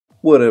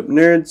What up,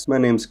 nerds? My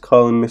name's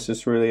Colin, Mr.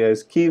 Swirly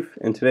Eyes Keefe,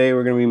 and today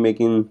we're going to be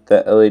making the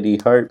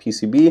LED heart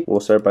PCB. We'll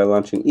start by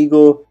launching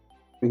Eagle.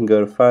 We can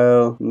go to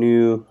File,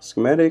 New,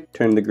 Schematic,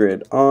 turn the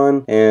grid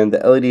on, and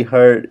the LED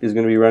heart is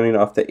going to be running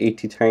off the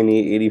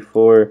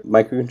ATtiny84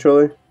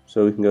 microcontroller.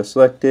 So we can go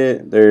select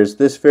it. There's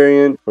this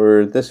variant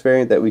or this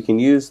variant that we can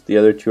use. The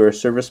other two are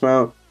surface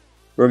mount.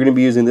 We're going to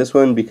be using this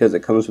one because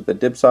it comes with a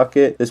dip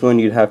socket. This one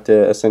you'd have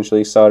to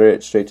essentially solder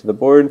it straight to the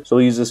board. So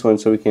we'll use this one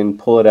so we can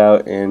pull it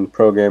out and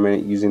program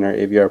it using our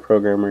AVR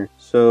programmer.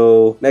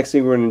 So next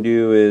thing we're going to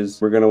do is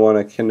we're going to want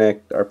to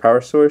connect our power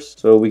source.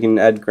 So we can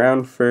add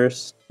ground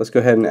first. Let's go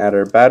ahead and add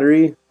our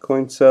battery,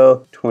 coin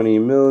cell,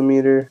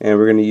 20mm, and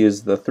we're going to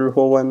use the through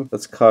hole one.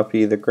 Let's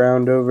copy the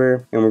ground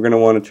over, and we're going to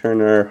want to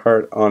turn our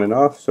heart on and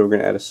off. So we're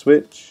going to add a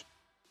switch.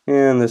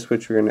 And the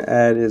switch we're going to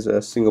add is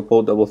a single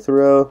pole double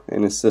throw,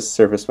 and it's this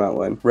surface mount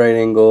one, right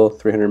angle,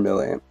 300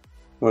 milliamp.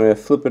 I want to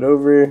flip it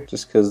over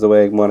just because the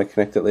way I want to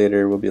connect it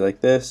later will be like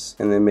this,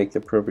 and then make the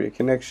appropriate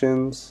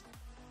connections.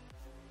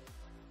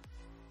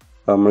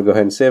 I'm going to go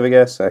ahead and save, I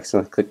guess. I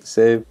accidentally clicked to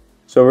save.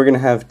 So we're going to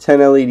have 10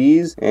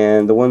 LEDs,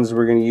 and the ones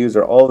we're going to use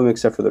are all of them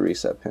except for the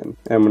reset pin.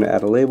 And I'm going to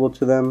add a label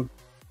to them.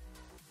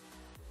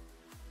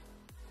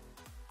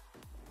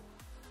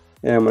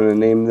 And I'm going to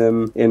name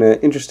them in an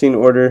interesting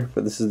order,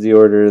 but this is the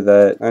order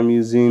that I'm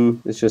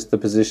using. It's just the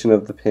position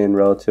of the pin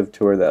relative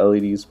to where the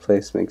LED's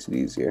place makes it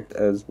easier,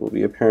 as will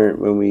be apparent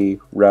when we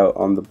route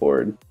on the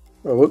board.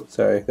 Oh, whoops,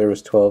 sorry, there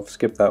was 12.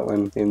 Skip that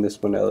one. Name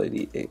this one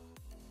LED 8.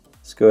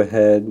 Let's go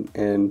ahead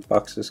and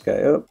box this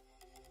guy up.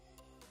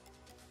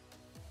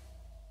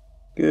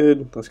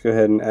 Good. Let's go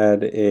ahead and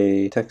add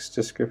a text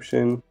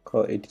description.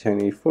 Call it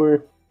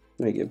ATtiny84.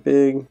 Make it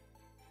big.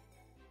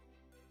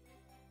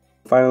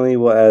 Finally,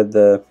 we'll add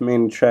the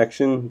main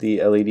attraction,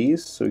 the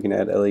LEDs, so we can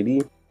add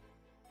LED.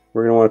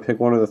 We're going to want to pick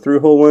one of the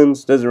through hole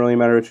ones. Doesn't really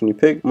matter which one you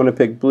pick. I'm going to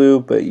pick blue,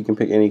 but you can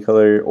pick any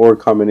color or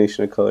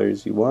combination of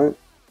colors you want.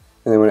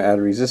 And then we're going to add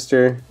a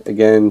resistor.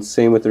 Again,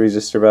 same with the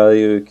resistor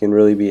value. It can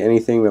really be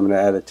anything. I'm going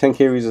to add a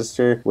 10K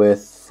resistor with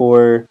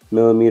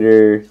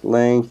 4mm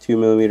length,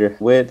 2mm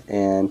width,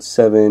 and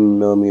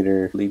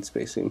 7mm lead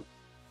spacing.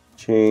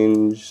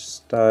 Change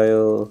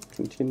style,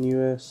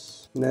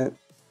 continuous, net.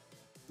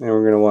 And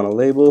we're going to want a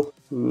label,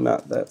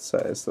 not that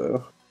size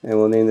though. And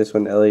we'll name this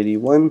one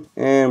LED1,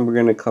 and we're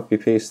going to copy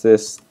paste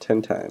this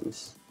 10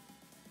 times.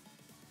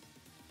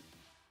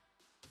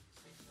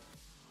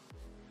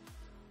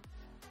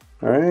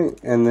 Alright,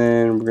 and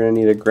then we're going to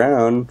need a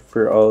ground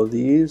for all of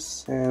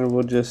these, and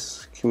we'll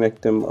just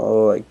connect them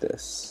all like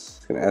this.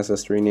 It's going to ask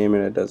us to rename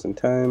it a dozen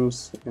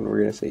times, and we're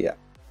going to say yeah.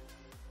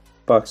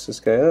 Box this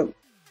guy up.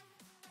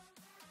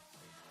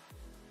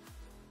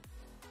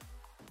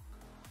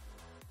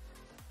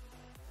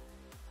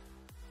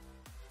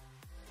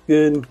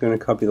 Good. I'm going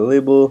to copy the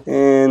label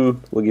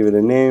and we'll give it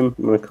a name.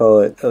 I'm going to call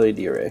it LED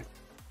array.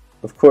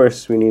 Of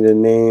course, we need to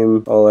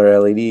name all our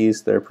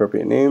LEDs their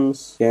appropriate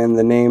names. And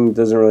the name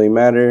doesn't really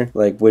matter,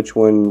 like which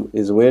one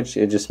is which.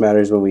 It just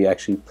matters when we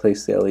actually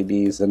place the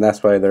LEDs, and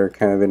that's why they're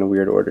kind of in a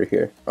weird order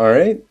here.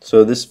 Alright,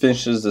 so this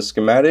finishes the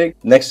schematic.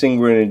 Next thing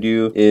we're going to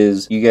do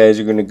is you guys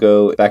are going to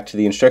go back to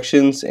the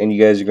instructions, and you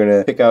guys are going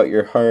to pick out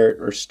your heart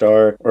or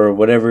star or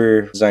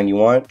whatever design you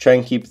want. Try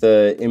and keep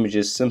the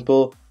images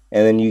simple.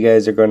 And then you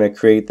guys are going to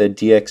create the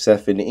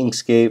DXF in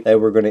Inkscape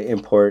that we're going to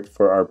import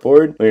for our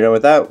board. When you're done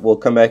with that, we'll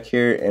come back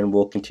here and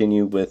we'll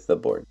continue with the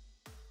board.